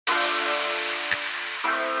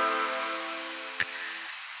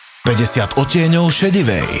50 odtieňov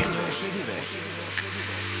šedivej.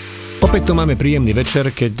 Opäť tu máme príjemný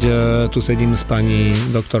večer, keď tu sedím s pani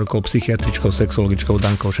doktorkou, psychiatričkou, sexologičkou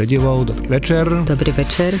Dankou Šedivou. Dobrý večer. Dobrý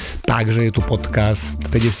večer. Takže je tu podcast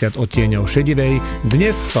 50 odtieňov šedivej.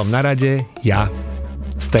 Dnes som na rade ja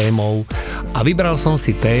s témou a vybral som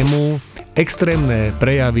si tému extrémne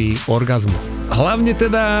prejavy orgazmu. Hlavne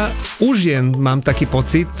teda u žien mám taký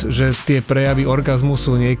pocit, že tie prejavy orgazmu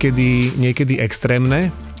sú niekedy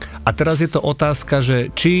extrémne. A teraz je to otázka,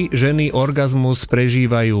 že či ženy orgazmus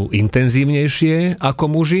prežívajú intenzívnejšie ako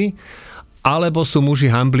muži, alebo sú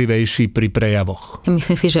muži hanblivejší pri prejavoch.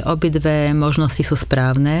 Myslím si, že obidve možnosti sú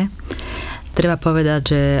správne. Treba povedať,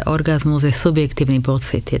 že orgazmus je subjektívny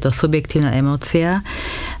pocit. Je to subjektívna emócia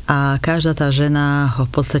a každá tá žena ho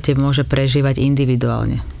v podstate môže prežívať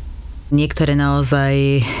individuálne. Niektoré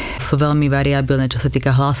naozaj sú veľmi variabilné, čo sa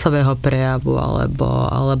týka hlasového prejavu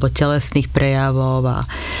alebo telesných prejavov a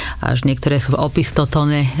až niektoré sú v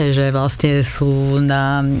opistotone, že vlastne sú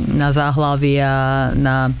na záhlaví a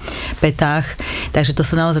na petách. Takže to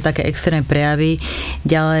sú naozaj také extrémne prejavy.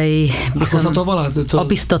 Ďalej by Ako sa to volá?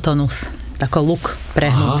 Opistotonus. Ako luk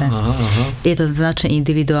prehnuté. Aha. Je to značne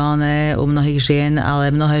individuálne u mnohých žien, ale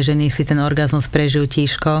mnohé ženy si ten orgazmus prežijú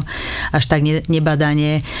tížko, až tak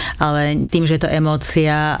nebadanie, ale tým, že je to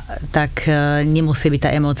emócia, tak nemusí byť tá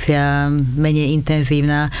emócia menej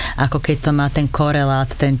intenzívna, ako keď to má ten korelát,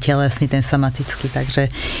 ten telesný, ten somatický. Takže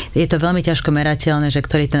je to veľmi ťažko merateľné, že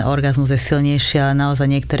ktorý ten orgazmus je silnejší, ale naozaj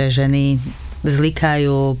niektoré ženy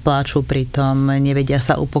zlikajú, pláču pritom, nevedia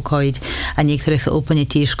sa upokojiť a niektoré sú úplne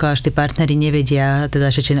tížko, až tí partneri nevedia,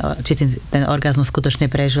 teda, že či ten orgazmus skutočne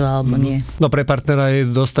prežil alebo nie. No pre partnera je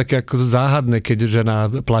dosť také ako záhadné, keď žena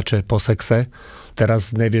plače po sexe.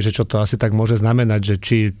 Teraz nevie, že čo to asi tak môže znamenať, že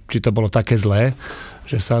či to bolo také zlé,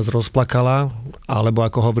 že sa rozplakala, alebo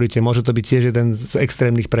ako hovoríte, môže to byť tiež jeden z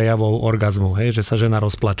extrémnych prejavov orgazmu, hej, že sa žena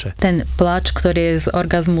rozplače. Ten plač, ktorý je z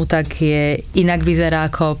orgazmu, tak je inak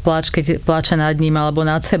vyzerá ako plač, keď plače nad ním alebo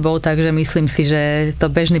nad sebou, takže myslím si, že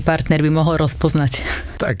to bežný partner by mohol rozpoznať.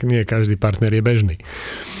 Tak nie každý partner je bežný.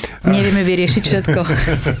 Nevieme vyriešiť všetko.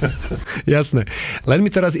 Jasné. Len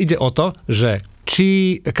mi teraz ide o to, že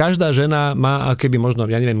či každá žena má akéby možno,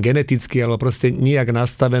 ja neviem, geneticky alebo proste nejak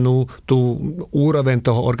nastavenú tú úroveň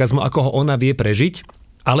toho orgazmu, ako ho ona vie prežiť,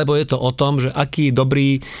 alebo je to o tom, že aký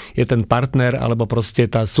dobrý je ten partner alebo proste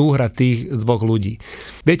tá súhra tých dvoch ľudí.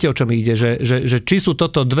 Viete, o čom ide? Že či sú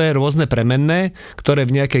toto dve rôzne premenné, ktoré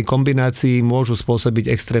v nejakej kombinácii môžu spôsobiť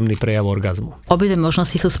extrémny prejav orgazmu? Obidve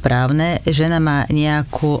možnosti sú správne. Žena má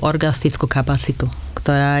nejakú orgastickú kapacitu,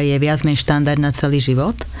 ktorá je viac menej štandard na celý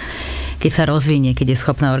život, keď sa rozvinie, keď je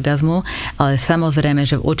schopná orgazmu, ale samozrejme,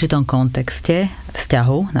 že v určitom kontexte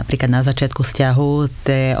vzťahu, napríklad na začiatku vzťahu,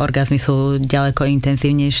 tie orgazmy sú ďaleko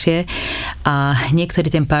intenzívnejšie a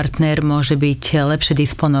niektorý ten partner môže byť lepšie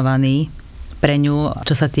disponovaný pre ňu,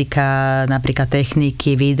 čo sa týka napríklad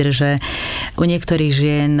techniky, výdrže. U niektorých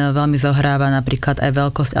žien veľmi zohráva napríklad aj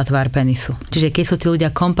veľkosť a tvar penisu. Čiže keď sú tí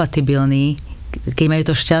ľudia kompatibilní, keď majú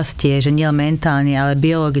to šťastie, že nie mentálne, ale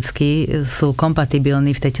biologicky sú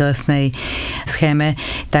kompatibilní v tej telesnej schéme,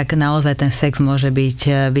 tak naozaj ten sex môže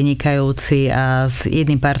byť vynikajúci a s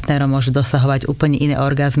jedným partnerom môže dosahovať úplne iné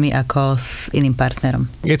orgazmy ako s iným partnerom.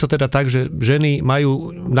 Je to teda tak, že ženy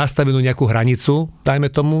majú nastavenú nejakú hranicu, dajme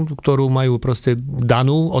tomu, ktorú majú proste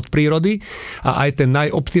danú od prírody a aj ten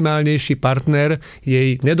najoptimálnejší partner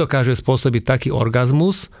jej nedokáže spôsobiť taký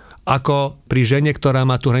orgazmus, ako pri žene, ktorá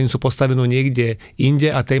má tú hranicu postavenú niekde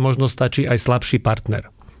inde a tej možno stačí aj slabší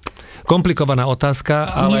partner. Komplikovaná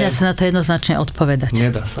otázka, ale... Nedá sa na to jednoznačne odpovedať.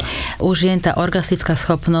 Nedá sa. U žien tá orgastická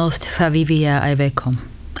schopnosť sa vyvíja aj vekom.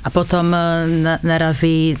 A potom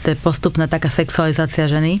narazí postupná taká sexualizácia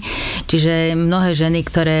ženy. Čiže mnohé ženy,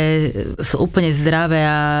 ktoré sú úplne zdravé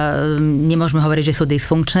a nemôžeme hovoriť, že sú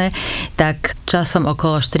dysfunkčné, tak časom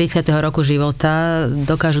okolo 40. roku života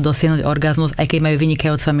dokážu dosiahnuť orgazmus, aj keď majú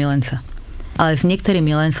vynikajúceho milenca. Ale s niektorým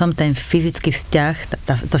milencom ten fyzický vzťah,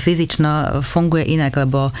 to fyzično funguje inak,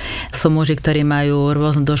 lebo sú muži, ktorí majú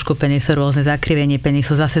rôznu dĺžku penisu, rôzne zakrivenie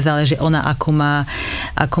penisu. Zase záleží ona, akú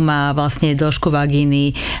má vlastne dĺžku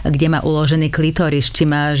vagíny, kde má uložený klitoris, či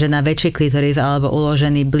má žena väčší klitoris alebo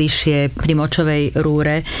uložený bližšie pri močovej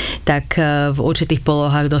rúre, tak v určitých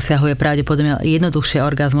polohách dosiahuje pravdepodobne jednoduchšie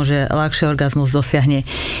orgazmus, že ľahšie orgazmus dosiahne.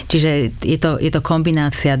 Čiže je to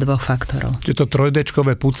kombinácia dvoch faktorov. Čiže to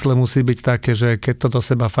trojdečkové pucle musí byť také, že keď to do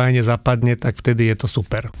seba fajne zapadne, tak vtedy je to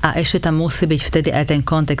super. A ešte tam musí byť vtedy aj ten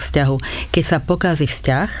kontext vzťahu. Keď sa pokazí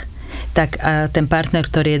vzťah, tak a ten partner,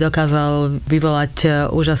 ktorý je dokázal vyvolať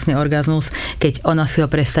úžasný orgazmus, keď ona si ho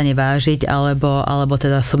prestane vážiť, alebo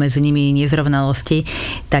teda sú medzi nimi nezrovnalosti,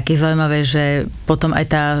 tak je zaujímavé, že potom aj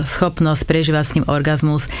tá schopnosť prežívať s ním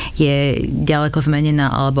orgazmus je ďaleko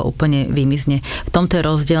zmenená alebo úplne vymizne. V tomto je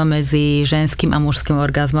rozdiel medzi ženským a mužským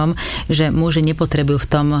orgazmom, že muži nepotrebujú v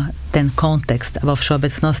tom ten kontext vo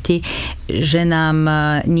všeobecnosti, že nám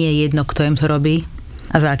nie je jedno, kto im to robí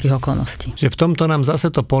a za akých okolností. Že v tomto nám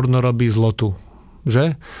zase to porno robí zlotu.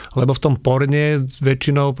 Že? Lebo v tom porne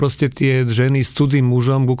väčšinou proste tie ženy s cudzým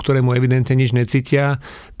mužom, ku ktorému evidentne nič necítia,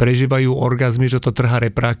 prežívajú orgazmy, že to trhá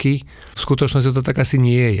repráky. V skutočnosti to tak asi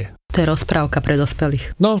nie je. To je rozprávka pre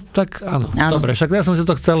dospelých. No, tak áno. Dobre, však ja som si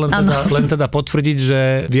to chcel len teda potvrdiť, že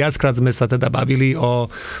viackrát sme sa teda bavili o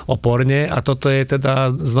porne a toto je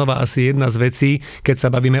teda znova asi jedna z vecí, keď sa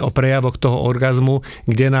bavíme o prejavoch toho orgazmu,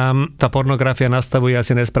 kde nám tá pornografia nastavuje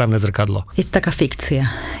asi nesprávne zrkadlo. Je to taká fikcia.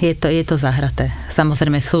 Je to zahraté.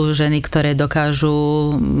 Samozrejme sú ženy, ktoré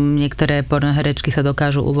dokážu, niektoré pornoherečky sa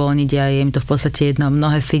dokážu uvoľniť a je im to v podstate jedno.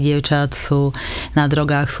 Mnohé si dievčat sú na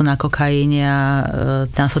drogách, sú na kokaíne a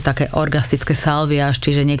tam sú také orgastické salviáž,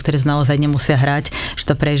 čiže niektoré naozaj nemusia hrať, že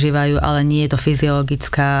to prežívajú, ale nie je to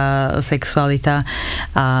fyziologická sexualita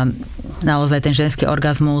a naozaj ten ženský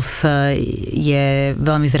orgazmus je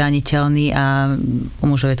veľmi zraniteľný a u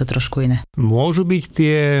mužov je to trošku iné. Môžu byť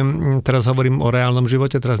tie, teraz hovorím o reálnom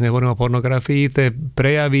živote, teraz nehovorím o pornografii, tie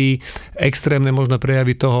prejavy, extrémne možno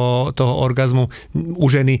prejavy toho orgazmu u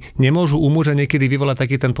ženy nemôžu u muža niekedy vyvolať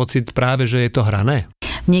taký ten pocit práve, že je to hrané?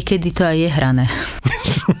 Niekedy to aj je hrané.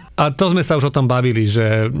 A to sme sa už o tom bavili,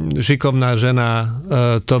 že šikovná žena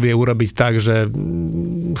to vie urobiť tak, že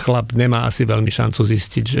chlap nemá asi veľmi šancu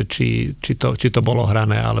zistiť, že či to bolo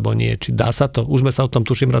hrané alebo nie. Či dá sa to? Už sme sa o tom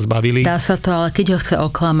tuším raz bavili. Dá sa to, ale keď ho chce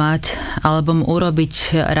oklamať alebo mu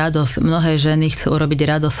urobiť radosť, mnohé ženy chcú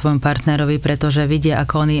urobiť radosť svojmu partnerovi, pretože vidia,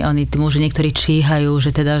 ako oni tí muži niektorí číhajú,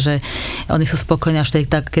 že oni sú spokojní až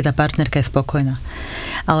keď tá partnerka je spokojná.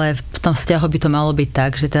 Ale v tom vzťahu by to malo byť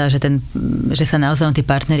tak, že sa naozaj tí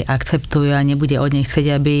partneri akceptujú a nebude od nej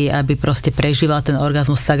chcieť, aby proste prežíval ten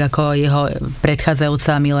orgazmus tak, ako jeho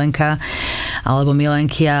predchádzajúca milenka alebo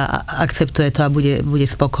milenky a akceptuje to a bude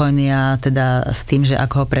spokojný a teda s tým, že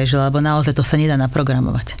ako ho prežil, lebo naozaj to sa nedá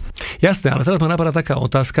naprogramovať. Jasné, ale teraz ma napadá taká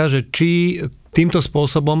otázka, že či týmto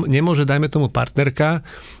spôsobom nemôže, dajme tomu partnerka,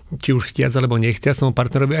 či už chtiac alebo nechtiac, tomu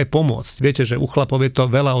partnerovi aj pomôcť. Viete, že u chlapov je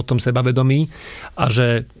to veľa o tom sebavedomí a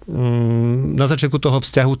že na začiatku toho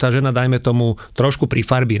vzťahu tá žena, dajme tomu, trošku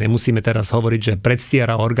prifarbí. Nemusíme teraz hovoriť, že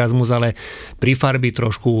predstiera orgazmus, ale prifarbí,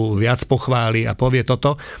 trošku viac pochváli a povie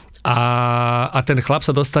toto. A ten chlap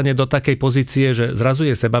sa dostane do takej pozície, že zrazu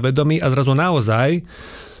je sebavedomý a zrazu naozaj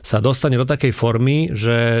sa dostane do takej formy,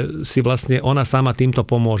 že si vlastne ona sama týmto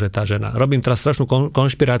pomôže, tá žena. Robím teraz strašnú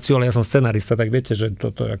konšpiráciu, ale ja som scenarista, tak viete, že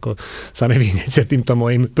toto ako sa nevyhnete týmto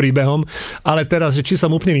môjim príbehom. Ale teraz, že či som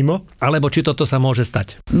úplne mimo, alebo či toto sa môže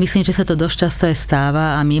stať. Myslím, že sa to dosť často aj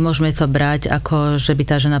stáva a my môžeme to brať ako, že by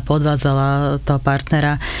tá žena podvádzala toho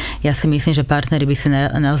partnera. Ja si myslím, že partneri by si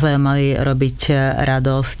navzájom mali robiť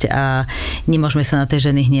radosť a nemôžeme sa na tej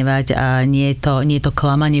ženy hnevať a nie je to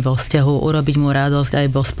klamanie vo vzťahu, urobiť mu radosť aj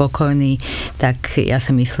bol spokojný, tak ja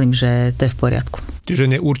si myslím, že to je v poriadku.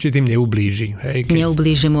 Čiže určitým neublíži. Hej?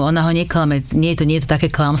 Neublíži mu, ona ho neklame. Nie je to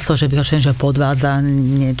také klamstvo, že by ho že podvádza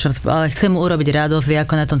niečo, ale chce mu urobiť radosť, vie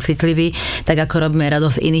ako na tom citlivý, tak ako robíme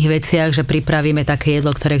radosť v iných veciach, že pripravíme také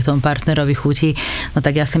jedlo, ktoré k tomu partnerovi chutí. No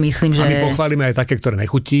tak ja si myslím, že... A my pochválime aj také, ktoré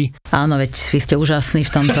nechutí. Áno, veď vy ste úžasní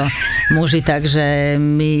v tomto muži, takže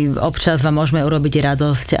my občas vám môžeme urobiť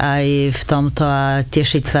radosť aj v tomto a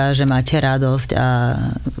tešiť sa, že máte radosť a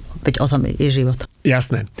veď o tom je život.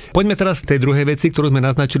 Jasné. Poďme teraz k tej druhej veci, ktorú sme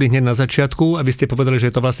naznačili hneď na začiatku, aby ste povedali,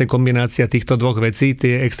 že je to vlastne kombinácia týchto dvoch vecí,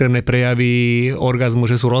 tie extrémne prejavy orgazmu,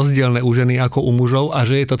 že sú rozdielne u ženy ako u mužov a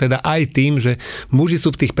že je to teda aj tým, že muži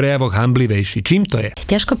sú v tých prejavoch hamblivejší. Čím to je?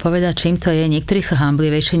 Ťažko povedať, čím to je. Niektorí sú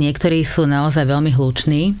hamblivejší, niektorí sú naozaj veľmi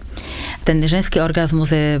hluční. Ten ženský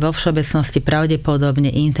orgazmus je vo všeobecnosti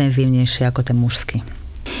pravdepodobne intenzívnejší ako ten mužský.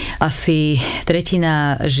 Asi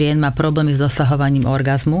tretina žien má problémy s dosahovaním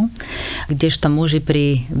orgazmu, kdežto muži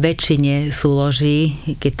pri väčšine súloží,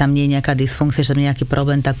 keď tam nie je nejaká dysfunkcia, že tam nejaký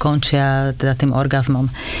problém, tak končia teda tým orgazmom.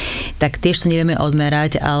 Tak tiež to nevieme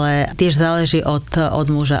odmerať, ale tiež záleží od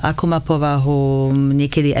muža, akú má povahu,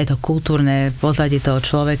 niekedy aj to kultúrne pozadie toho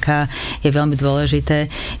človeka je veľmi dôležité.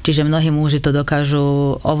 Čiže mnohí muži to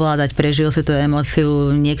dokážu ovládať, prežijú si tú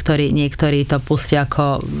emóciu, niektorí to pustia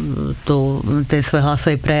ako ten svoj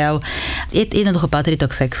hlasový prejav prejav. Jednoducho patrí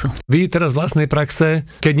to k sexu. Vy teraz z vlastnej praxe,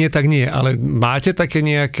 keď nie, tak nie, ale máte také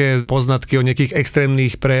nejaké poznatky o nejakých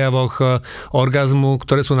extrémnych prejavoch orgazmu,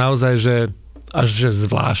 ktoré sú naozaj, že až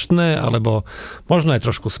zvláštne, alebo možno aj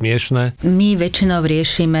trošku smiešné? My väčšinou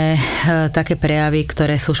riešime také prejavy,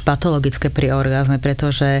 ktoré sú patologické pri orgazme,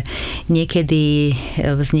 pretože niekedy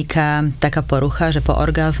vzniká taká porucha, že po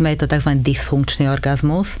orgazme je to tzv. Dysfunkčný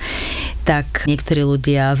orgazmus, tak niektorí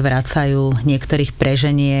ľudia zvracajú, niektorých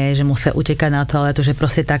preženie, že musia utekať na toaletu, že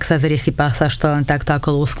proste tak sa zrieši pasáž, to len takto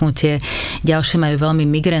ako lúsknutie. Ďalšie majú veľmi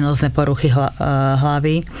migrénózne poruchy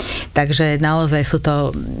hlavy, takže naozaj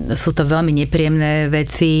sú to veľmi nepríjemné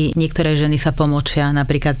veci. Niektoré ženy sa pomočia,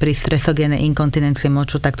 napríklad pri stresogénej inkontinencii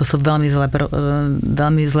moču, tak to sú veľmi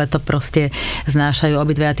zle to proste znášajú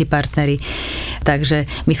obidvaja tí partneri. Takže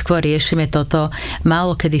my skôr riešime toto.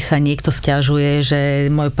 Málo kedy sa niekto sťažuje, že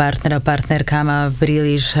môj partner a partnerka má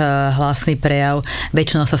príliš hlasný prejav.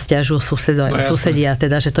 Väčšinou sa sťažujú susedia,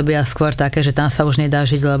 teda, že to býva skôr také, že tam sa už nedá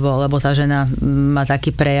žiť, lebo tá žena má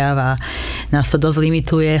taký prejav a nás to dosť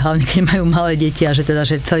limituje, hlavne keď majú malé deti a že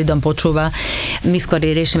celý dom počúva. My skôr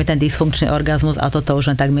riešime ten dysfunkčný orgazmus a toto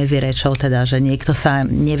už len tak medzi rečou, teda, že niekto sa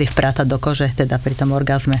nevie vprátať do kože, teda pri tom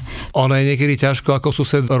orgazme. Ono je niekedy ťažko ako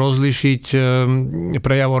sused rozlíšiť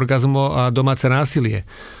prejav orgazmu a domáce násilie.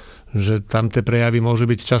 Že tam tie prejavy môžu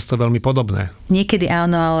byť často veľmi podobné. Niekedy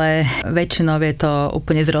áno, ale väčšinou je to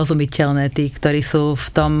úplne zrozumiteľné, tí, ktorí sú v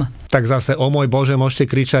tom. Tak zase, o môj Bože, môžete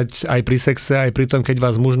kričať aj pri sexe, aj pri tom, keď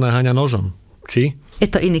vás muž naháňa nožom. Či? Je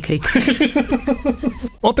to iný krik.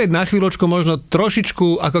 Opäť na chvíľočku možno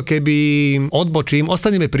trošičku ako keby odbočím.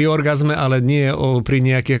 Ostaneme pri orgazme, ale nie pri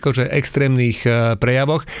nejakých akože extrémnych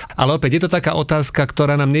prejavoch. Ale opäť je to taká otázka,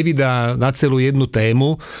 ktorá nám nevydá na celú jednu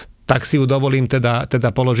tému, tak si ju dovolím teda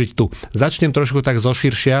položiť tu. Začnem trošku tak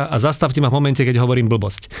zoširšia a zastavte ma v momente, keď hovorím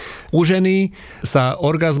blbosť. U ženy sa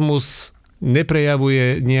orgazmus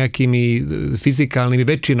neprejavuje nejakými fyzikálnymi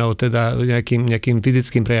väčšinou, teda nejakým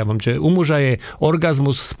fyzickým prejavom. Čiže u muža je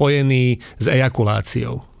orgazmus spojený s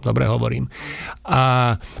ejakuláciou. Dobre hovorím.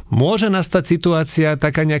 A môže nastať situácia,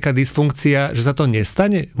 taká nejaká dysfunkcia, že sa to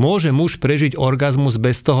nestane? Môže muž prežiť orgazmus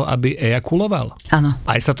bez toho, aby ejakuloval? Áno.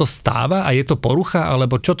 Aj sa to stáva? A je to porucha?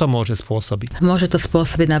 Alebo čo to môže spôsobiť? Môže to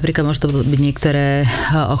spôsobiť, napríklad môže to byť niektoré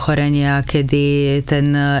ochorenia, kedy ten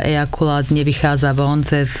ejakulát nevychádza von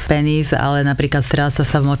cez penis, ale napríklad stráca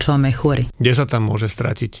sa v močovom mechúri. Kde sa tam môže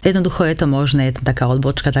stratiť? Jednoducho je to možné, je to taká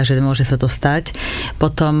odbočka, takže môže sa to stať.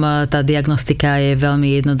 Potom tá diagnostika je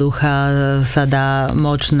veľmi jednoduchá, sa dá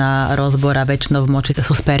moč na rozbor a väčšinou v moči to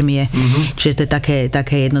sú spermie. Čiže to je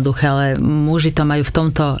také jednoduché, ale muži to majú v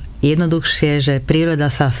tomto jednoduchšie, že príroda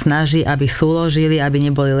sa snaží, aby súložili, aby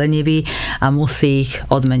neboli leniví a musí ich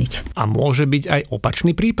odmeniť. A môže byť aj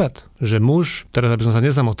opačný prípad, že muž, teraz aby som sa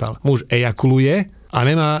nezamotal, muž ejakuluje a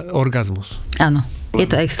nemá orgazmus. Áno, je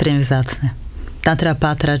to extrémne vzácne. Tam treba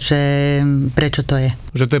pátrať, že prečo to je.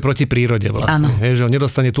 Že to je proti prírode vlastne. Že on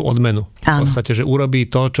nedostane tú odmenu. Áno. V podstate, že urobí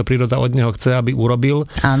to, čo príroda od neho chce, aby urobil.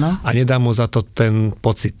 Áno. A nedá mu za to ten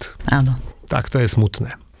pocit. Áno. Tak to je smutné.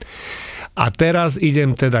 A teraz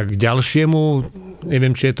idem teda k ďalšiemu,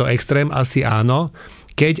 neviem, či je to extrém, asi áno.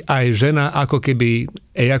 Keď aj žena ako keby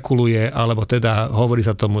ejakuluje, alebo teda hovorí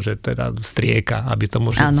sa tomu, že teda strieka, aby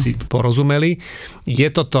tomu všetci porozumeli. Je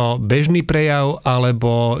toto bežný prejav,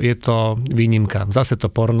 alebo je to výnimka? Zase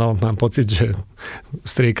to porno, mám pocit, že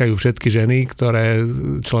striekajú všetky ženy, ktoré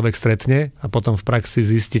človek stretne a potom v praxi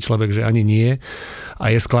zistí človek, že ani nie a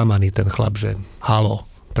je sklamaný ten chlap, že halo,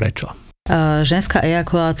 prečo? Ženská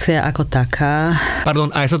ejakulácia ako taká.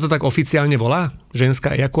 Pardon, aj sa to tak oficiálne volá?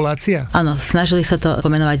 Ženská ejakulácia? Áno, snažili sa to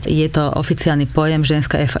pomenovať, je to oficiálny pojem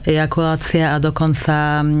ženská ejakulácia a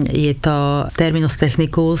dokonca je to terminus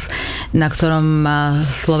technicus, na ktorom má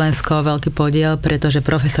Slovensko veľký podiel, pretože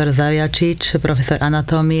profesor Zaviačič, profesor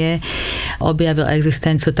anatómie, objavil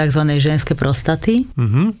existenciu tzv. Ženskej prostaty.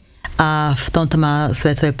 A v tomto má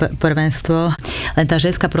svetové prvenstvo. Len tá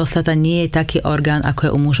ženská prostata nie je taký orgán, ako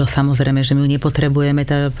je u mužov. Samozrejme, že my ju nepotrebujeme.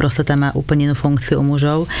 Tá prostata má úplne inú funkciu u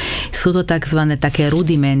mužov. Sú to také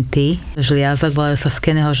rudimenty žliazok, volajú sa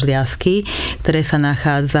skeného žliazky, ktoré sa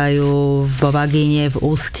nachádzajú vo vagíne, v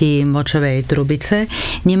ústi močovej trubice.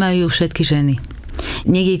 Nemajú ju všetky ženy.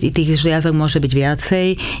 Niekde tých žliazok môže byť viacej,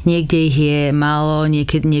 niekde ich je málo,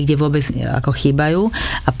 niekde vôbec ako chýbajú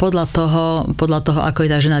a podľa toho, ako je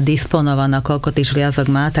tá žena disponovaná, koľko tých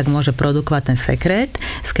žliazok má, tak môže produkovať ten sekret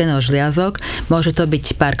skeného žliazok. Môže to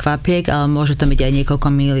byť pár kvapiek, ale môže to byť aj niekoľko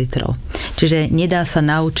mililitrov. Čiže nedá sa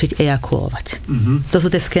naučiť ejakulovať. To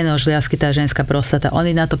sú tie skeného žliazky, tá ženská prostata.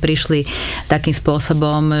 Oni na to prišli takým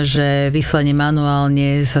spôsobom, že vyslovene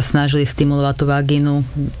manuálne sa snažili stimulovať tú vagínu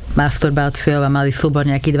masturbáciou a mali súbor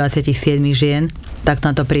nejakých 27 žien. Takto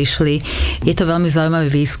na to prišli. Je to veľmi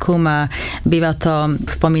zaujímavý výskum a býva to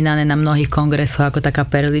spomínané na mnohých kongresoch ako taká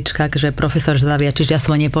perlička, že profesor Zaviačič, ja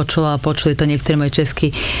som ho nepočula, ale počuli to niektorí moji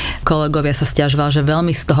českí kolegovia, sa sťažoval, že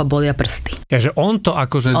veľmi z toho bolia prsty. Takže on to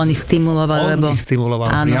akože... On ich stimuloval,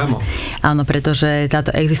 priamo. Áno, pretože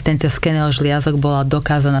táto existencia skeného žliazok bola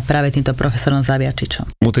dokázaná práve týmto profesorom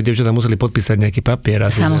Zaviačičom. Mu tie devčatá museli podpísať nejaký papier.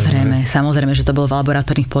 Samozrejme, že to bolo v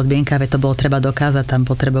laboratórnych podmienkach, veď to bolo treba dokázať, tam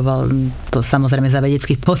potreboval to samozrejme za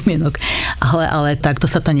vedeckých podmienok, ale takto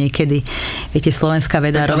sa to niekedy, viete, slovenská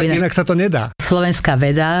veda tak, robí... Ale inak sa to nedá. Slovenská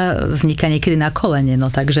veda vzniká niekedy na kolene,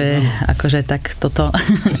 no takže akože tak toto...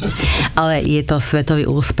 ale je to svetový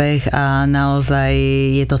úspech a naozaj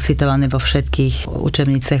je to citované vo všetkých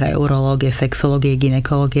učebniciach aj urológie, sexológie,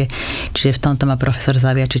 gynekológie, čiže v tomto má profesor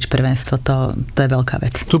Zaviačič prvenstvo, to je veľká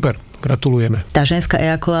vec. Super, gratulujeme. Tá ženská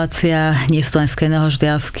ejakulácia nie sú len skeného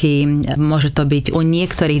žliazky, môže to byť u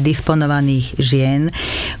niektorých disponovaných žien,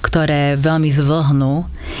 ktoré veľmi zvlhnú.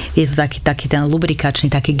 Je to taký ten lubrikačný,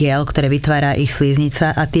 taký gel, ktoré vytvára ich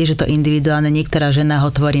sliznica a tiež je to individuálne, niektorá žena ho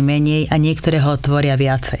tvorí menej a niektoré ho tvoria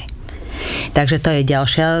viacej. Takže to je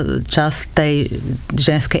ďalšia časť tej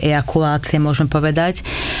ženskej ejakulácie, môžeme povedať.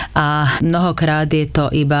 A mnohokrát je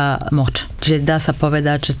to iba moč. Čiže dá sa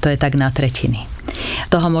povedať, že to je tak na tretiny.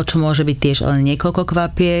 Toho moču môže byť tiež len niekoľko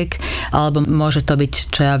kvapiek, alebo môže to byť,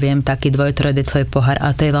 čo ja viem, taký 2-3 decilitrový pohár,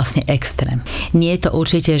 a to je vlastne extrém. Nie je to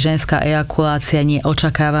určite ženská ejakulácia, nie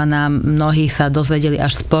očakávaná. Mnohí sa dozvedeli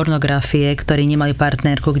až z pornografie, ktorí nemali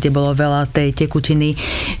partnerku, kde bolo veľa tej tekutiny,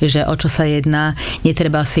 že o čo sa jedná.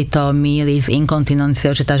 Netreba si to mýliť s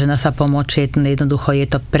inkontinenciou, že tá žena sa pomočie, jednoducho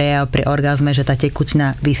je to prejav pri orgazme, že tá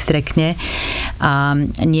tekutina vystrekne. A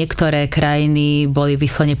niektoré krajiny boli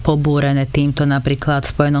vyslovene pobúrené týmto, napríklad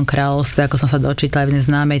v Spojenom kráľovstve, ako som sa dočítala v jednej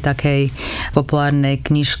známej takej populárnej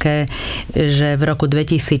knižke, že v roku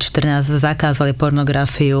 2014 zakázali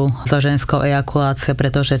pornografiu so ženskou ejakuláciou,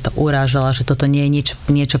 pretože to urážala, že toto nie je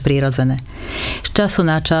niečo prirodzené. Z času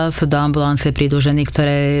na čas do ambulancie prídu ženy,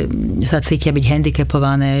 ktoré sa cítia byť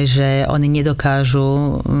handicapované, že oni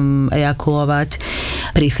nedokážu ejakulovať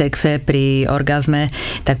pri sexe, pri orgazme,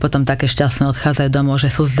 tak potom také šťastné odchádzajú domov, že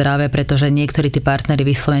sú zdravé, pretože niektorí tí partneri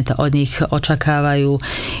vyslovene to od nich očakávajú,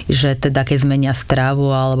 že teda keď zmenia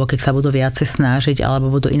stravu alebo keď sa budú viacej snažiť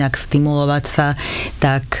alebo budú inak stimulovať sa,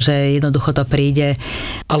 tak že jednoducho to príde.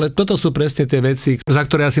 Ale toto sú presne tie veci, za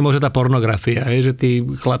ktoré asi môže tá pornografia, že tí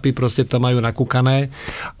chlapi proste to majú nakúkané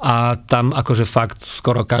a tam akože fakt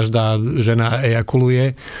skoro každá žena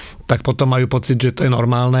ejakuluje, tak potom majú pocit, že to je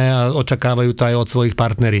normálne a očakávajú to aj od svojich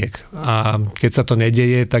partneriek. A keď sa to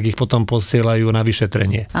nedeje, tak ich potom posielajú na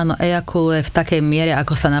vyšetrenie. Áno, ejakuluje v takej miere,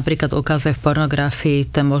 ako sa napríklad ukazuje v pornografii,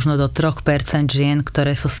 to je možno do 3% žien,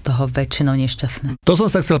 ktoré sú z toho väčšinou nešťastné. To som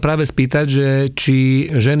sa chcel práve spýtať, že či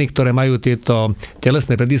ženy, ktoré majú tieto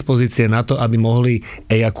telesné predispozície na to, aby mohli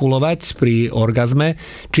ejakulovať pri orgazme,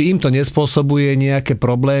 či im to nespôsobuje nejaké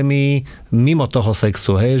problémy mimo toho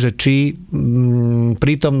sexu, hej? Že či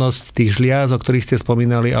prítomnosť tých žliaz, o ktorých ste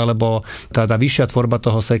spomínali, alebo tá vyššia tvorba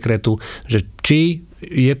toho sekretu, že či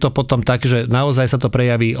je to potom tak, že naozaj sa to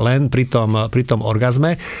prejaví len pri tom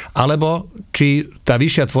orgazme, alebo či tá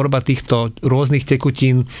vyššia tvorba týchto rôznych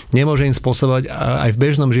tekutín nemôže im spôsobovať aj v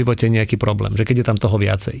bežnom živote nejaký problém, že keď je tam toho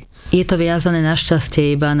viacej. Je to viazané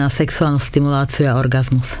našťastie iba na sexuálnu stimuláciu a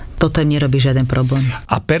orgazmus. Toto im nerobí žiaden problém.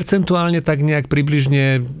 A percentuálne tak nejak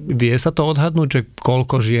približne vie sa to odhadnúť, že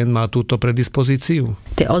koľko žien má túto predispozíciu?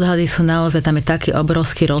 Tie odhady sú naozaj, tam je taký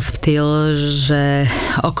obrovský rozptyl, že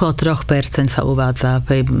okolo 3% sa uvádza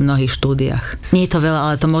pri mnohých štúdiách. Nie je to veľa,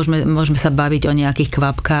 ale to môžeme sa baviť o nejakých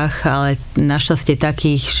kvapkách, ale našťastie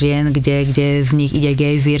takých žien, kde z nich ide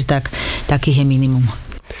gejzír, tak takých je minimum.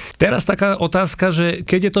 Teraz taká otázka, že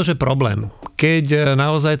keď je to, že problém, keď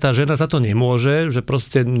naozaj tá žena za to nemôže, že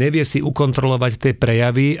proste nevie si ukontrolovať tie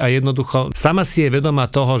prejavy a jednoducho sama si je vedomá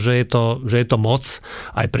toho, že je to moc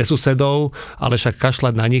aj pre susedov, ale však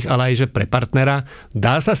kašľať na nich, ale aj že pre partnera,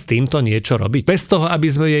 dá sa s týmto niečo robiť? Bez toho, aby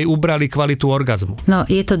sme jej ubrali kvalitu orgazmu. No,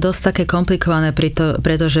 je to dosť také komplikované,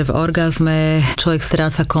 pretože v orgazme človek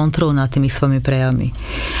stráca kontrolu nad tými svojimi prejavmi.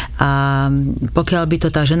 A pokiaľ by to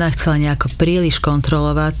tá žena chcela nejako príliš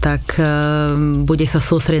kontrolovať, tak bude sa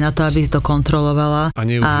sústrediť na to, aby to kontrolovala skontrolovala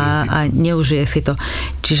a neužije si to.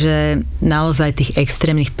 Čiže naozaj tých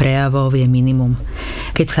extrémnych prejavov je minimum.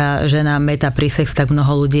 Keď sa žena mäta pri sex, tak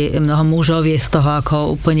mnoho mužov je z toho,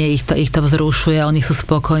 ako úplne ich to vzrušuje, oni sú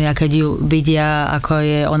spokojní a keď ju vidia, ako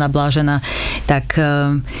je ona blážená, tak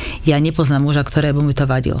ja nepoznám muža, ktorému mi to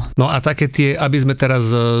vadilo. No a také tie, aby sme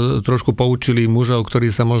teraz trošku poučili mužov,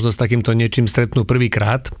 ktorí sa možno s takýmto niečím stretnú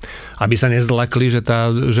prvýkrát, aby sa nezlakli, že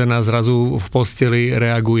tá žena zrazu v posteli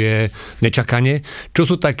reaguje nečakane. Čo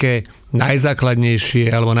sú také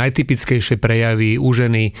najzákladnejšie alebo najtypickejšie prejavy u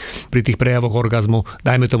ženy pri tých prejavoch orgazmu,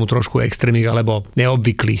 dajme tomu trošku extrémnych alebo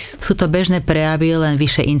neobvyklých? Sú to bežné prejavy, len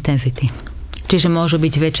vyššej intenzity. Čiže môžu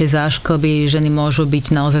byť väčšie zášklby, ženy môžu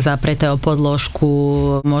byť naozaj zapreté o podložku,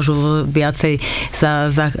 môžu viacej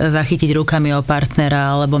zachytiť rukami o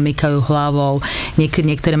partnera alebo mykajú hlavou.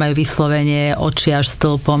 Niektoré majú vyslovene oči až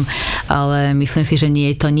stĺpom, ale myslím si, že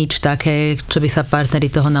nie je to nič také, čo by sa partneri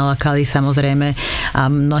toho nalakali, samozrejme. A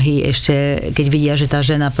mnohí ešte, keď vidia, že tá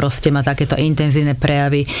žena proste má takéto intenzívne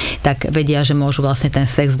prejavy, tak vedia, že môžu vlastne ten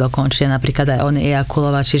sex dokončiť, napríklad aj on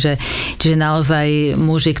ejakulovať. Čiže naozaj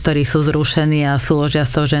muži, ktorí sú zrušení a súložia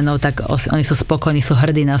s tou ženou, tak oni sú spokojní, sú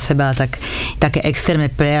hrdí na seba, tak také extrémne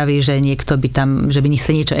prejavy, že niekto by tam, že by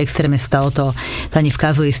sa niečo extrémne stalo, to ani v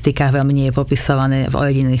kazuistikách veľmi nie je popisované v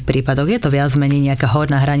ojedinelých prípadoch. Je to viac menej nejaká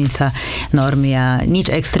horná hranica normy a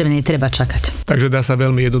nič extrémne netreba čakať. Takže dá sa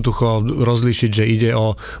veľmi jednoducho rozlíšiť, že ide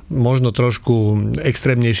o možno trošku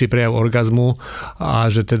extrémnejší prejav orgazmu a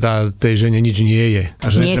že teda tej žene nič nie je. A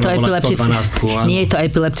že nie je to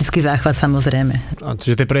epileptický záchvat, samozrejme. A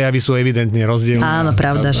že tie prejavy sú evidentne rozdielne. Áno,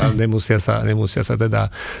 pravda, že. Nemusia sa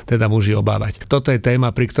teda muži obávať. Toto je téma,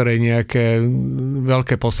 pri ktorej nejaké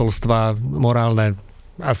veľké posolstva morálne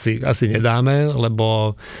asi nedáme,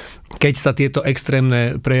 lebo keď sa tieto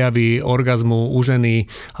extrémne prejavy orgazmu u ženy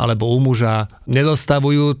alebo u muža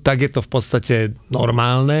nedostavujú, tak je to v podstate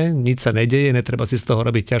normálne, nič sa nedeje, netreba si z toho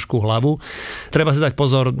robiť ťažkú hlavu. Treba si dať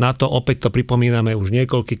pozor na to, opäť to pripomíname už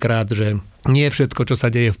niekoľkýkrát, že nie všetko, čo sa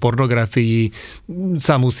deje v pornografii,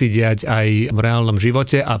 sa musí diať aj v reálnom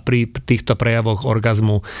živote a pri týchto prejavoch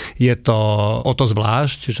orgazmu je to o to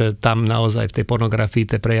zvlášť, že tam naozaj v tej pornografii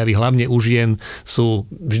tie prejavy hlavne u žien sú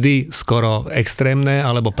vždy skoro extrémne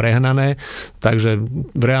alebo prehnané, takže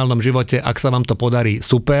v reálnom živote, ak sa vám to podarí,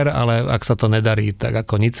 super, ale ak sa to nedarí, tak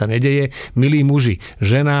ako nič sa nedeje. Milí muži,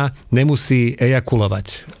 žena nemusí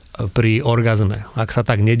ejakulovať pri orgazme. Ak sa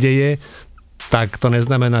tak nedeje, tak to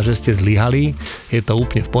neznamená, že ste zlyhali, je to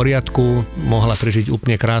úplne v poriadku, mohla prežiť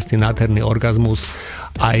úplne krásny, nádherný orgazmus,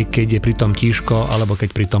 aj keď je pri tom tížko, alebo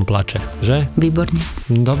keď pri tom plače, že? Výborne.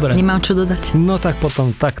 Dobre. Nemám čo dodať. No tak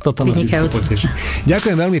potom, tak toto ma vždy poteší.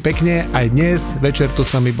 Ďakujem veľmi pekne, aj dnes večer tu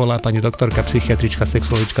s nami bola pani doktorka, psychiatrička,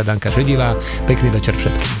 sexuologička Danka Šedivá. Pekný večer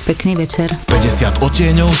všetkým. Pekný večer. 50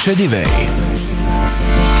 odtieňov šedivej.